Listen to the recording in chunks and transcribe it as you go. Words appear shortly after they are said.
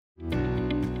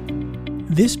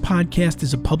This podcast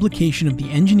is a publication of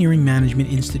the Engineering Management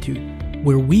Institute,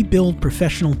 where we build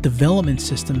professional development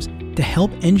systems to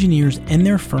help engineers and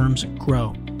their firms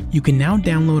grow. You can now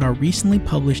download our recently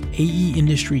published AE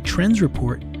Industry Trends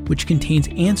Report, which contains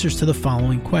answers to the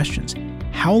following questions.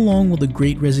 How long will the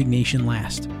Great Resignation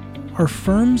last? Are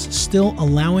firms still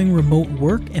allowing remote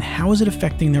work, and how is it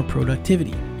affecting their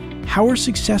productivity? How are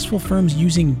successful firms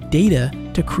using data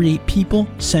to create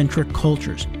people-centric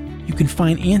cultures? You can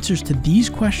find answers to these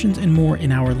questions and more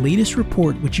in our latest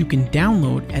report, which you can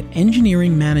download at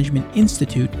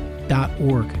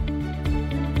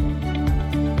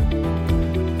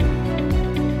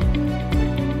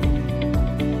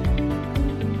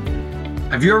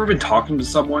Have you ever been talking to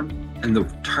someone and the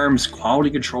terms quality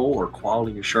control or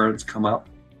quality assurance come up,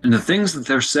 and the things that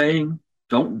they're saying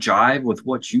don't jive with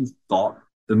what you thought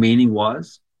the meaning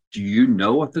was? Do you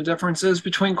know what the difference is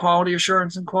between quality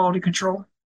assurance and quality control?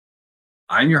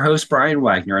 I'm your host, Brian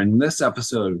Wagner, and in this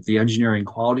episode of the Engineering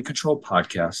Quality Control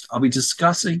Podcast, I'll be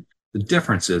discussing the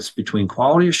differences between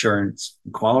quality assurance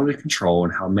and quality control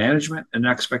and how management and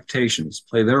expectations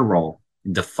play their role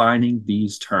in defining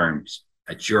these terms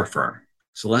at your firm.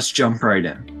 So let's jump right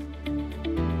in.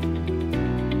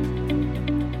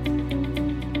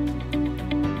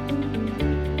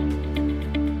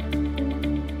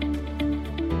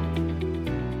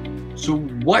 So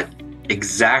what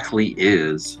exactly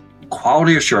is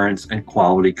quality assurance and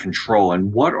quality control,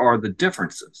 and what are the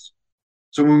differences?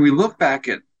 So when we look back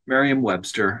at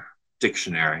Merriam-Webster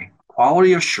dictionary,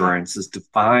 quality assurance is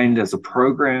defined as a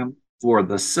program for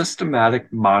the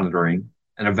systematic monitoring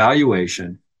and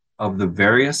evaluation of the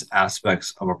various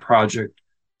aspects of a project,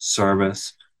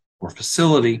 service, or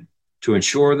facility to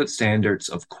ensure that standards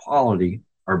of quality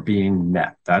are being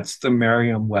met. That's the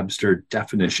Merriam-Webster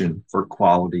definition for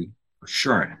quality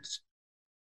assurance.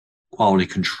 Quality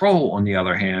control, on the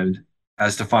other hand,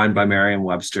 as defined by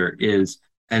Merriam-Webster, is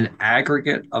an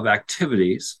aggregate of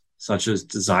activities such as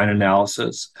design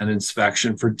analysis and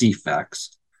inspection for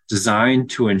defects designed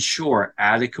to ensure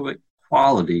adequate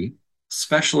quality,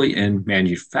 especially in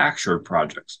manufactured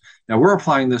projects. Now, we're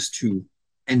applying this to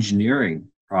engineering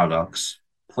products,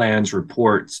 plans,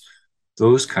 reports,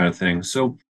 those kind of things.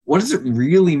 So what does it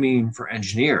really mean for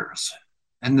engineers?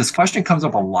 And this question comes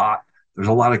up a lot. There's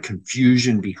a lot of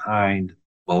confusion behind,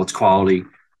 well, it's quality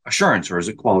assurance, or is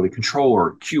it quality control,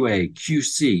 or QA,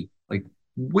 QC? Like,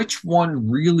 which one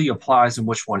really applies and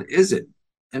which one isn't?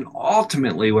 And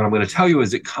ultimately, what I'm going to tell you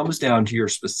is it comes down to your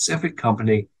specific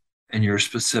company and your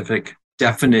specific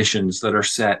definitions that are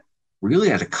set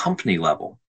really at a company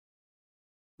level.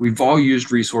 We've all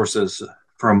used resources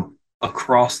from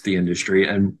across the industry,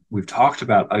 and we've talked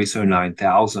about ISO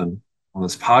 9000 on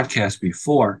this podcast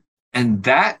before, and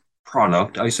that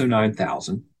product, ISO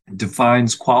 9000,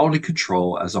 defines quality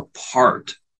control as a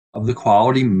part of the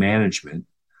quality management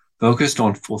focused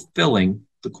on fulfilling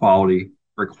the quality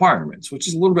requirements, which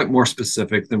is a little bit more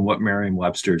specific than what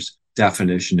Merriam-Webster's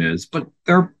definition is, but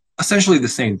they're essentially the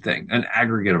same thing, an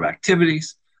aggregate of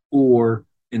activities, or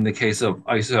in the case of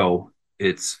ISO,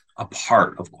 it's a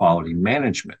part of quality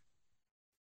management.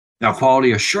 Now,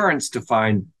 quality assurance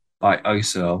defined by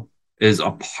ISO is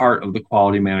a part of the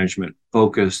quality management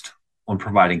focused on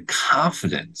providing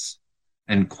confidence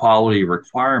and quality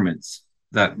requirements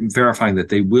that verifying that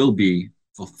they will be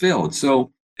fulfilled.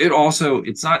 So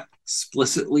it's not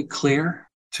explicitly clear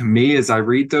to me as I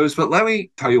read those, but let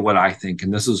me tell you what I think.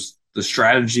 And this is the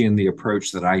strategy and the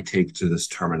approach that I take to this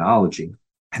terminology.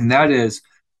 And that is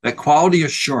that quality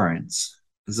assurance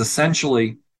is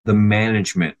essentially the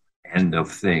management end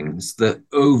of things, the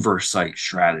oversight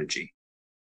strategy.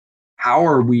 How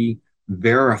are we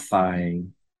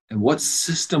verifying, and what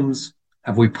systems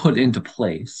have we put into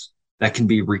place that can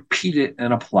be repeated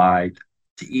and applied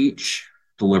to each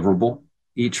deliverable,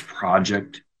 each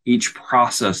project, each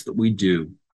process that we do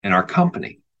in our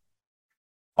company?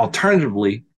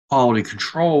 Alternatively, quality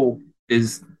control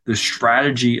is the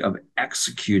strategy of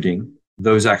executing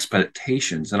those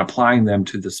expectations and applying them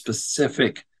to the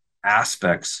specific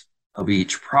aspects of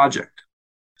each project.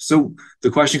 So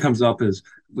the question comes up is,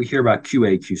 we hear about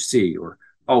QA, QC, or,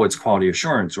 oh, it's quality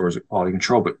assurance, or is it quality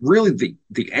control? But really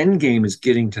the end game is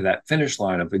getting to that finish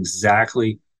line of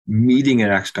exactly meeting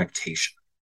an expectation.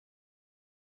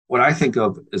 What I think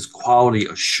of as quality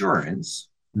assurance,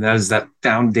 and that is that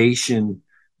foundation,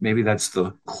 maybe that's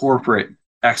the corporate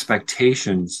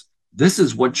expectations. This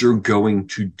is what you're going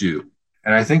to do.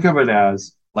 And I think of it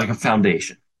as like a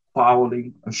foundation.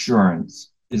 Quality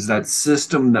assurance is that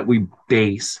system that we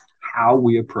base how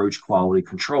we approach quality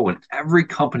control. And every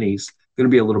company's going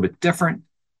to be a little bit different.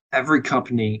 Every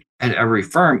company and every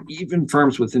firm, even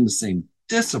firms within the same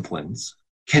disciplines,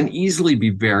 can easily be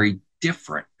very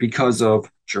different because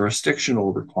of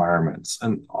jurisdictional requirements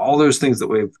and all those things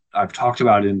that I've talked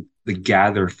about in the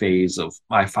gather phase of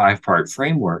my 5-part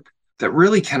framework that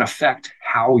really can affect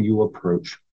how you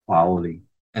approach quality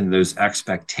and those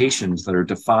expectations that are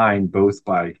defined both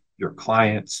by your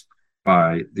clients,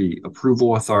 by the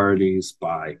approval authorities,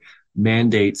 by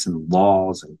mandates and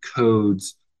laws and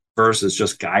codes versus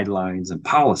just guidelines and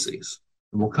policies.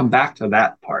 And we'll come back to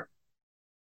that part.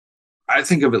 I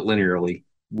think of it linearly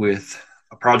with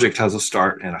a project has a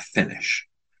start and a finish,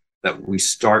 that we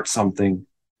start something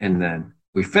and then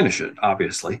we finish it,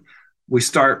 obviously. We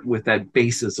start with that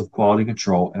basis of quality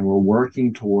control and we're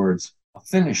working towards a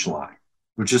finish line,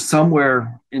 which is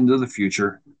somewhere into the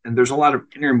future. And there's a lot of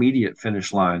intermediate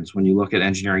finish lines when you look at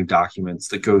engineering documents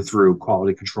that go through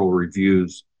quality control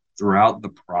reviews throughout the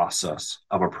process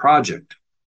of a project.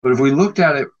 But if we looked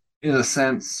at it in a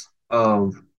sense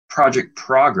of project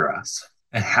progress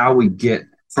and how we get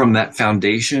from that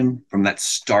foundation, from that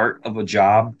start of a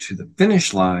job to the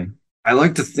finish line, I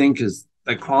like to think is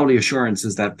that quality assurance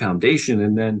is that foundation.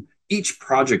 And then each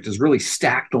project is really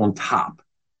stacked on top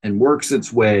and works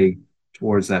its way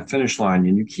towards that finish line.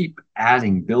 And you keep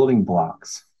adding building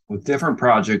blocks with different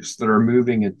projects that are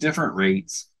moving at different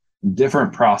rates,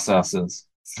 different processes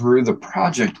through the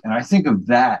project. And I think of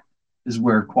that is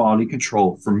where quality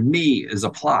control for me is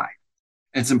applied.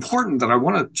 And it's important that I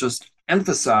want to just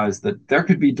emphasize that there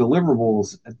could be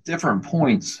deliverables at different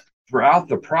points throughout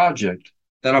the project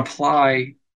that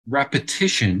apply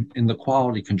repetition in the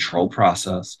quality control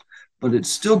process, but it's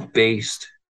still based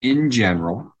in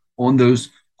general on those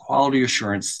quality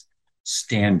assurance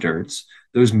standards,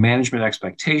 those management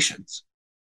expectations.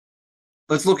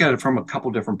 Let's look at it from a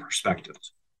couple different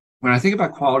perspectives. When I think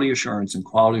about quality assurance and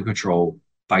quality control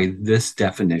by this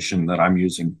definition that I'm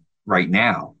using right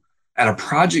now, at a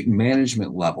project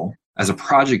management level, as a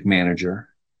project manager,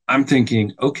 I'm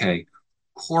thinking, okay,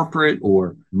 corporate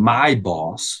or my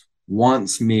boss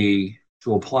wants me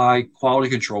to apply quality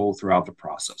control throughout the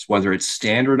process, whether it's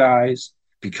standardized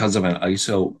because of an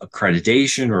ISO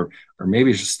accreditation or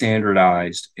maybe it's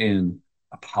standardized in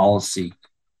a policy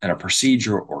and a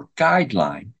procedure or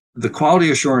guideline. The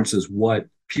quality assurance is what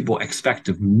people expect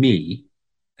of me,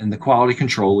 and the quality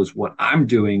control is what I'm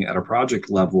doing at a project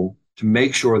level to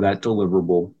make sure that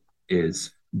deliverable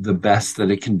is the best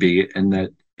that it can be and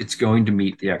that it's going to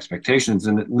meet the expectations.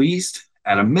 And at least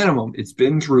at a minimum, it's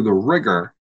been through the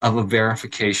rigor of a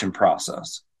verification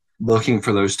process, looking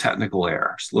for those technical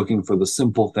errors, looking for the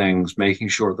simple things, making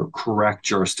sure the correct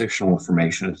jurisdictional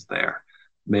information is there,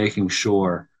 making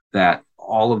sure that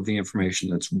all of the information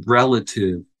that's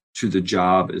relative to the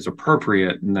job is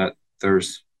appropriate and that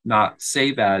there's not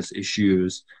save as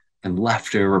issues and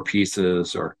leftover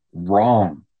pieces or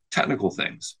wrong technical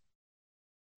things.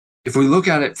 If we look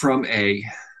at it from a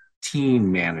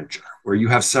team manager, where you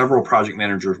have several project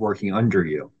managers working under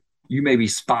you, you may be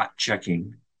spot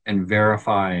checking and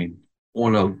verifying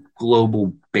on a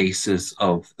global basis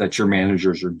of that your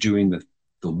managers are doing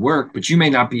the work, but you may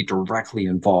not be directly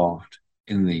involved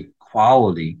in the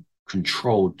quality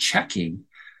control checking.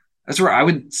 That's where I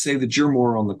would say that you're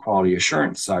more on the quality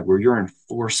assurance side, where you're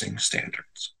enforcing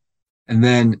standards. And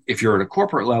then if you're at a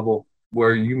corporate level,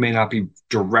 where you may not be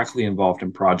directly involved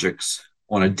in projects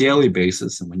on a daily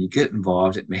basis, and when you get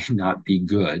involved, it may not be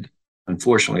good.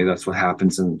 Unfortunately, that's what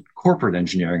happens in corporate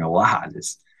engineering a lot.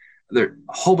 Is there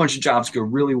a whole bunch of jobs go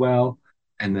really well,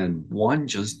 and then one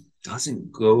just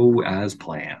doesn't go as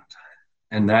planned.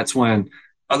 And that's when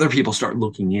other people start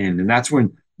looking in, and that's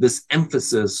when this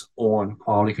emphasis on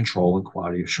quality control and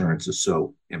quality assurance is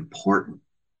so important.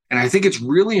 And I think it's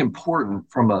really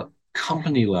important from a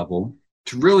company level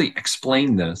to really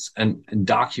explain this and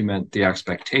document the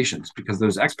expectations, because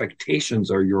those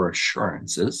expectations are your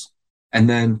assurances. And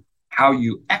then how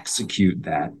you execute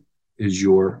that is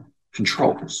your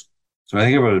controls. So I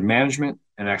think about management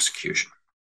and execution.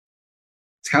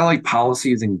 It's kind of like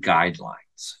policies and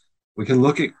guidelines. We can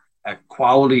look at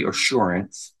quality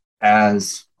assurance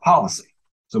as policy.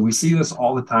 So we see this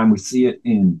all the time. We see it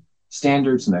in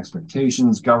standards and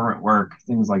expectations, government work,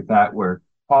 things like that, where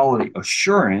quality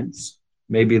assurance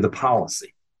may be the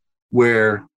policy,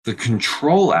 where the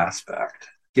control aspect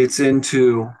gets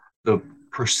into the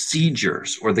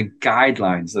procedures or the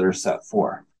guidelines that are set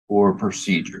for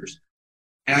procedures.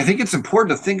 And I think it's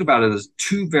important to think about it as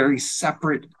two very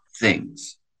separate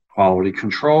things: quality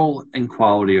control and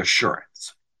quality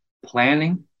assurance.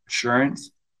 Planning,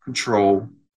 assurance, control,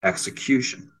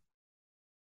 execution.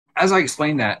 As I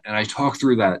explain that and I talk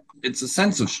through that, it's a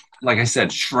sense of, like I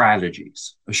said,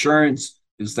 strategies. Assurance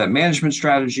is that management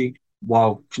strategy,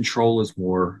 while control is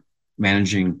more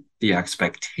managing the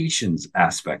expectations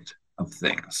aspect of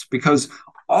things, because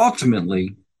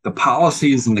ultimately the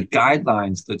policies and the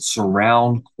guidelines that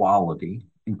surround quality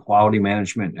and quality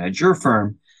management at your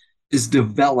firm is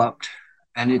developed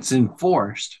and it's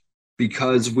enforced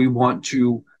because we want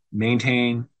to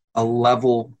maintain a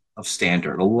level of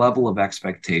standard, a level of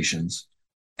expectations,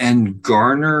 and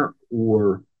garner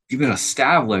or even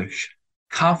establish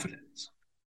confidence.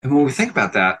 And when we think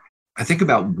about that, I think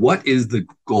about what is the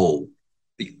goal,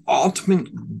 the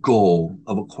ultimate goal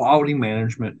of a quality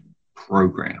management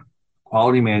program,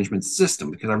 quality management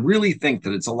system, because I really think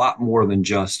that it's a lot more than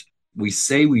just we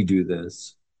say we do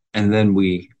this and then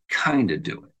we kind of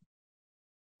do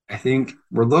it. I think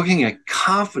we're looking at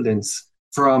confidence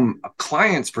from a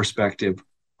client's perspective,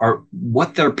 or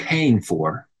what they're paying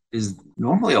for is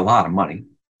normally a lot of money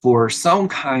for some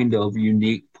kind of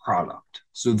unique product.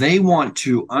 So they want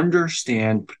to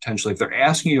understand potentially if they're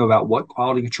asking you about what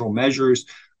quality control measures,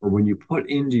 or when you put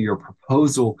into your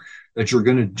proposal that you're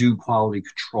going to do quality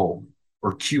control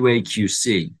or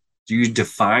QA/QC, do you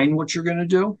define what you're going to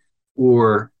do?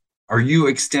 Or are you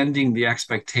extending the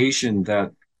expectation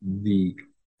that the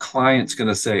client's going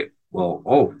to say, well,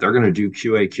 oh, they're going to do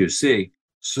QA/QC,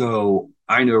 so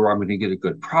I know I'm going to get a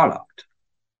good product.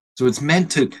 So it's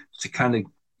meant to kind of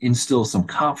instill some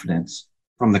confidence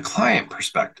from the client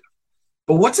perspective.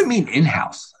 But what's it mean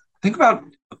in-house? Think about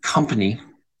a company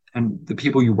and the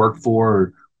people you work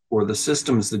for, or the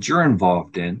systems that you're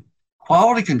involved in.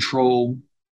 Quality control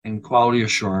and quality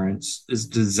assurance is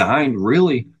designed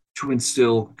really to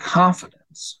instill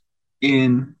confidence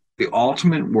in the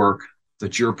ultimate work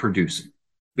that you're producing.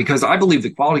 Because I believe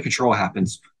that quality control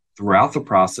happens throughout the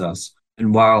process.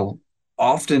 And while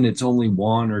often it's only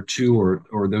one or two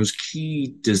or those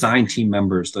key design team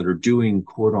members that are doing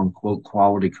quote unquote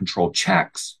quality control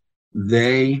checks,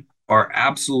 they are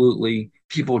absolutely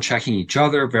people checking each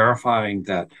other, verifying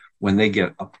that when they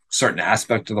get a certain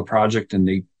aspect of the project and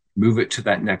they move it to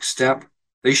that next step,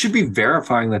 they should be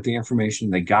verifying that the information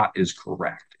they got is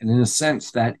correct. And in a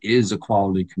sense, that is a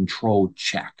quality control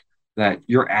check, that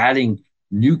you're adding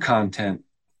new content,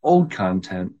 old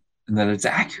content, and that it's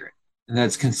accurate and that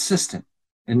it's consistent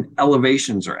and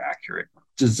elevations are accurate.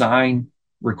 Design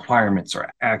requirements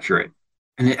are accurate.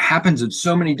 And it happens at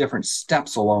so many different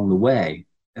steps along the way.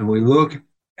 And we look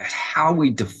at how we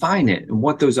define it and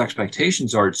what those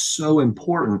expectations are. It's so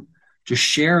important to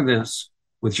share this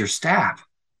with your staff,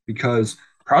 because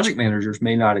project managers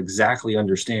may not exactly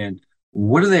understand,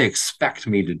 what do they expect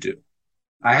me to do?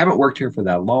 I haven't worked here for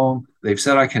that long. They've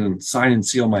said I can sign and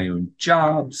seal my own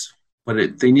jobs,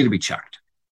 but they need to be checked.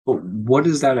 But what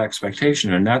is that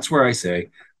expectation? And that's where I say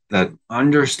that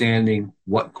understanding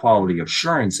what quality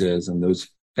assurance is and those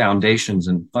foundations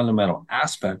and fundamental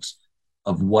aspects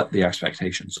of what the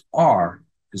expectations are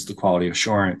is the quality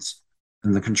assurance,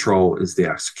 and the control is the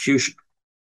execution.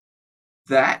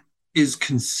 That is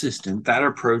consistent, that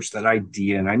approach, that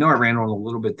idea. And I know I ran on a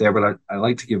little bit there, but I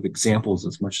like to give examples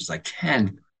as much as I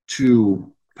can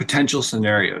to potential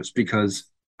scenarios, because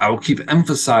I will keep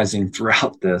emphasizing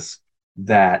throughout this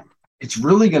that it's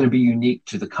really going to be unique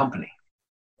to the company.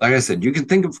 Like I said, you can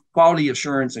think of quality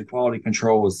assurance and quality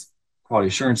control as quality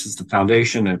assurance is the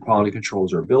foundation and quality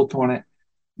controls are built on it.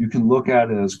 You can look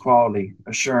at it as quality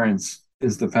assurance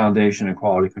is the foundation and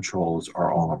quality controls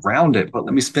are all around it. But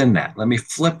let me spin that. Let me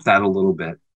flip that a little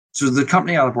bit. So the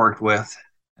company I've worked with,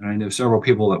 and I know several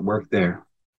people that work there,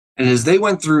 and as they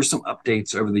went through some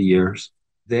updates over the years,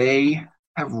 they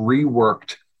have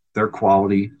reworked their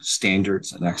quality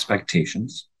standards and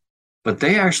expectations, but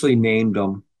they actually named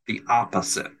them the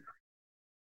opposite.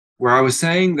 Where I was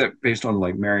saying that based on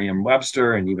like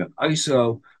Merriam-Webster and even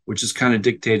ISO, which is kind of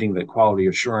dictating that quality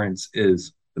assurance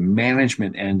is the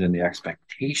management end and the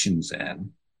expectations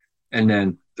end, and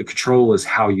then the control is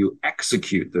how you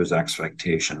execute those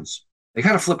expectations. They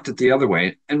kind of flipped it the other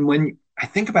way. And when I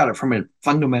think about it from a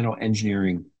fundamental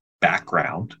engineering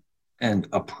background and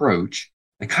approach,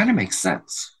 it kind of makes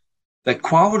sense. That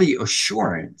quality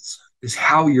assurance is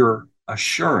how you're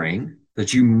assuring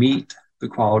that you meet the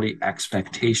quality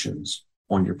expectations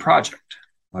on your project,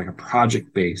 like a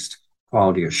project-based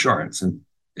quality assurance. And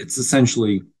it's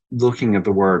essentially looking at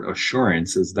the word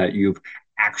assurance is that you've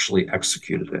actually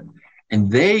executed it. And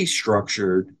they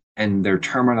structured, and their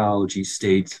terminology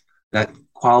states that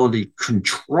quality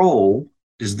control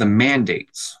is the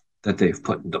mandates that they've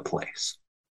put into place.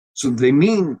 So they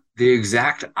mean the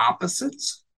exact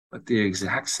opposites, but the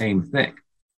exact same thing.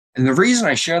 And the reason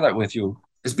I share that with you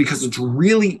is because it's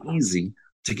really easy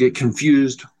to get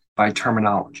confused by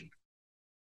terminology.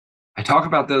 I talk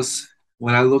about this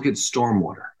when I look at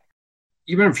stormwater.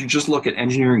 Even if you just look at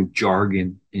engineering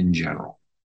jargon in general,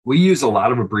 We use a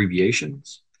lot of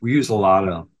abbreviations. We use a lot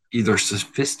of either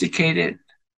sophisticated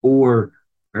or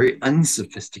very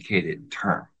unsophisticated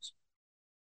terms.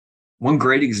 One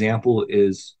great example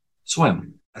is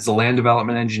SWIM. As a land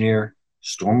development engineer,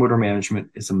 stormwater management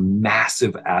is a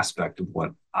massive aspect of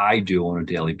what I do on a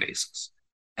daily basis.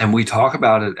 And we talk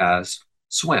about it as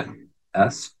SWIM,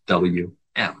 SWM.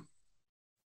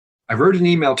 I wrote an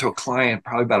email to a client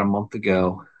probably about a month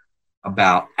ago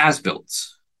about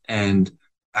as-builts. And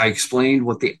I explained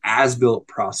what the as-built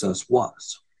process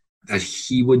was that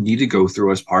he would need to go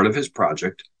through as part of his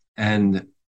project. And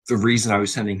the reason I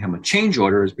was sending him a change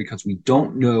order is because we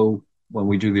don't know when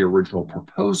we do the original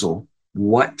proposal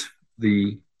what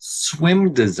the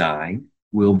swim design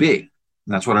will be.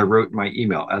 And that's what I wrote in my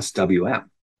email, SWM.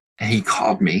 And he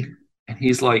called me and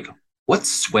he's like, what's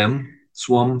swim?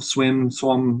 Swim,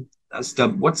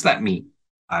 SW, what's that mean?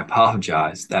 I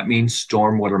apologize. That means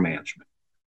stormwater management.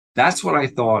 That's what I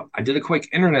thought. I did a quick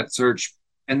internet search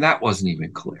and that wasn't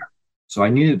even clear. So I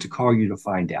needed to call you to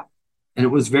find out. And it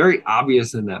was very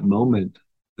obvious in that moment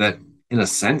that, in a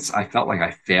sense, I felt like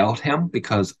I failed him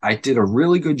because I did a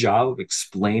really good job of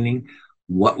explaining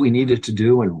what we needed to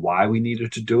do and why we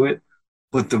needed to do it.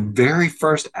 But the very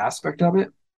first aspect of it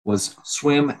was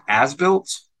swim as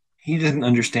built. He didn't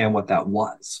understand what that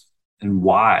was and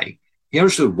why. He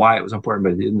understood why it was important,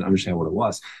 but he didn't understand what it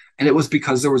was. And it was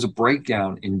because there was a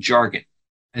breakdown in jargon.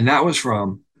 And that was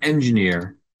from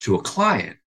engineer to a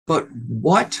client. But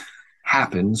what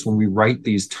happens when we write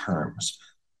these terms,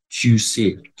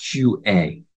 QC,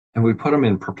 QA, and we put them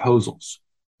in proposals,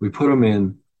 we put them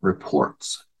in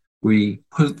reports, we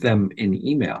put them in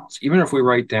emails, even if we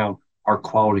write down our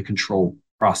quality control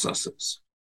processes.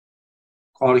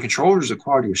 Quality controllers are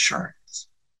quality assurance.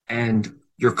 And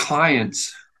your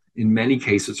clients, in many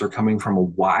cases, are coming from a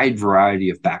wide variety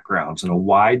of backgrounds and a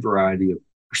wide variety of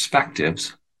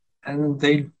perspectives. And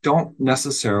they don't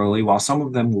necessarily, while some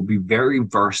of them will be very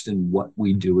versed in what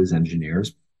we do as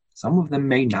engineers, some of them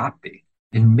may not be.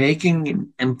 And making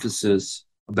an emphasis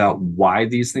about why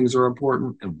these things are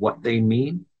important and what they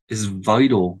mean is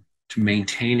vital to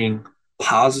maintaining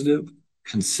positive,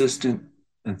 consistent,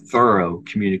 and thorough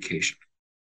communication.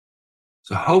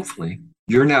 So hopefully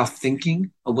you're now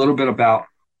thinking a little bit about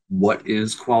what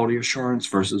is quality assurance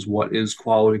versus what is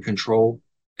quality control.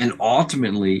 And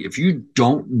ultimately, if you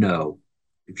don't know,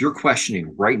 if you're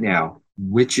questioning right now,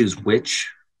 which is which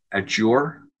at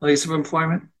your place of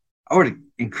employment, I would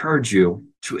encourage you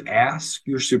to ask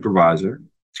your supervisor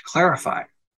to clarify,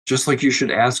 just like you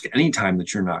should ask anytime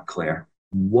that you're not clear,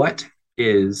 what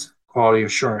is quality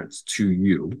assurance to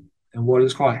you and what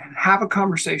is quality? Have a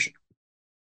conversation.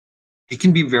 It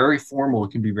can be very formal.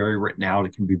 It can be very written out.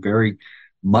 It can be very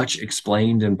much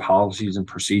explained in policies and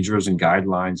procedures and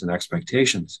guidelines and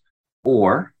expectations,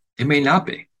 or it may not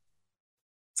be.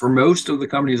 For most of the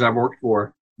companies I've worked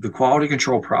for, the quality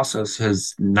control process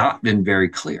has not been very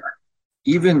clear.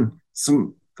 Even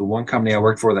the one company I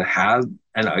worked for that had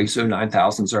an ISO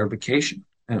 9000 certification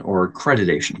or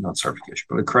accreditation, not certification,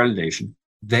 but accreditation,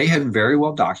 they had very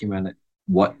well documented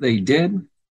what they did,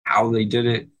 how they did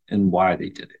it, and why they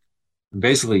did it. And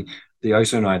basically, the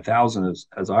ISO 9000,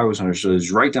 as I always understood,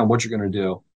 is write down what you're going to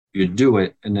do, you do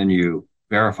it, and then you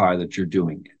verify that you're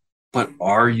doing it. But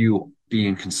are you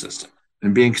being consistent?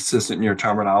 And being consistent in your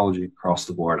terminology across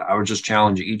the board. I would just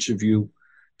challenge each of you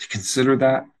to consider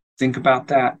that, think about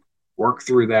that, work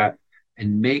through that,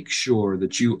 and make sure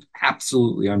that you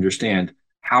absolutely understand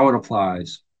how it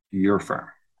applies to your firm.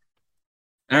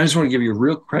 And I just want to give you a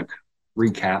real quick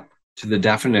recap to the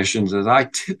definitions as I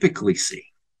typically see.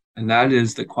 And that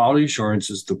is that quality assurance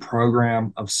is the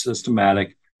program of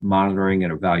systematic monitoring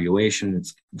and evaluation.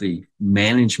 It's the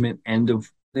management end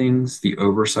of things, the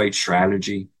oversight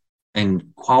strategy.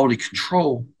 And quality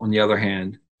control, on the other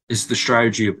hand, is the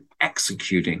strategy of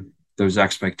executing those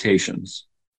expectations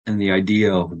and the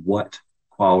idea of what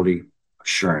quality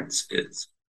assurance is.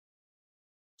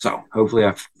 So hopefully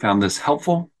I've found this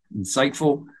helpful,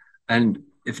 insightful, and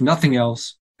if nothing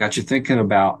else, got you thinking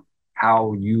about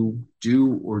how you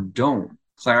do or don't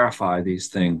clarify these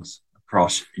things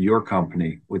across your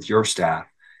company with your staff.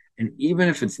 And even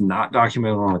if it's not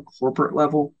documented on a corporate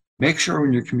level, make sure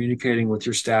when you're communicating with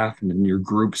your staff and in your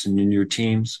groups and in your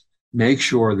teams, make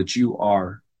sure that you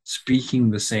are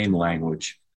speaking the same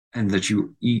language and that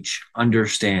you each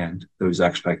understand those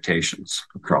expectations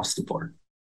across the board.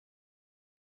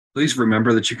 Please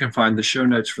remember that you can find the show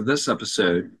notes for this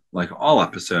episode, like all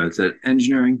episodes, at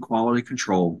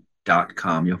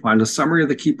engineeringqualitycontrol.com. You'll find a summary of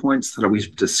the key points that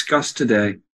we've discussed today,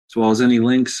 as well as any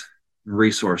links and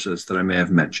resources that I may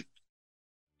have mentioned.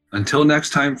 Until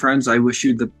next time, friends, I wish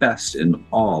you the best in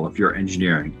all of your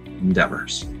engineering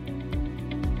endeavors.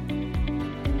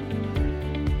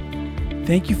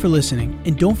 Thank you for listening,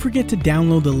 and don't forget to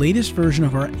download the latest version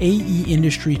of our AE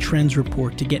Industry Trends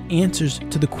Report to get answers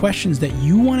to the questions that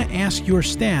you want to ask your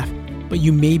staff, but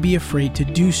you may be afraid to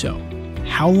do so.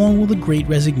 How long will the Great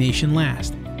Resignation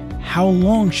last? How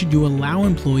long should you allow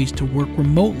employees to work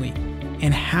remotely?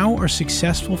 And how are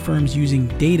successful firms using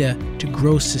data to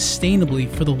grow sustainably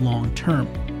for the long term?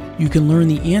 You can learn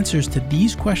the answers to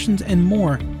these questions and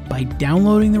more by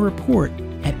downloading the report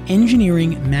at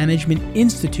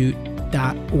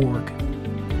engineeringmanagementinstitute.org.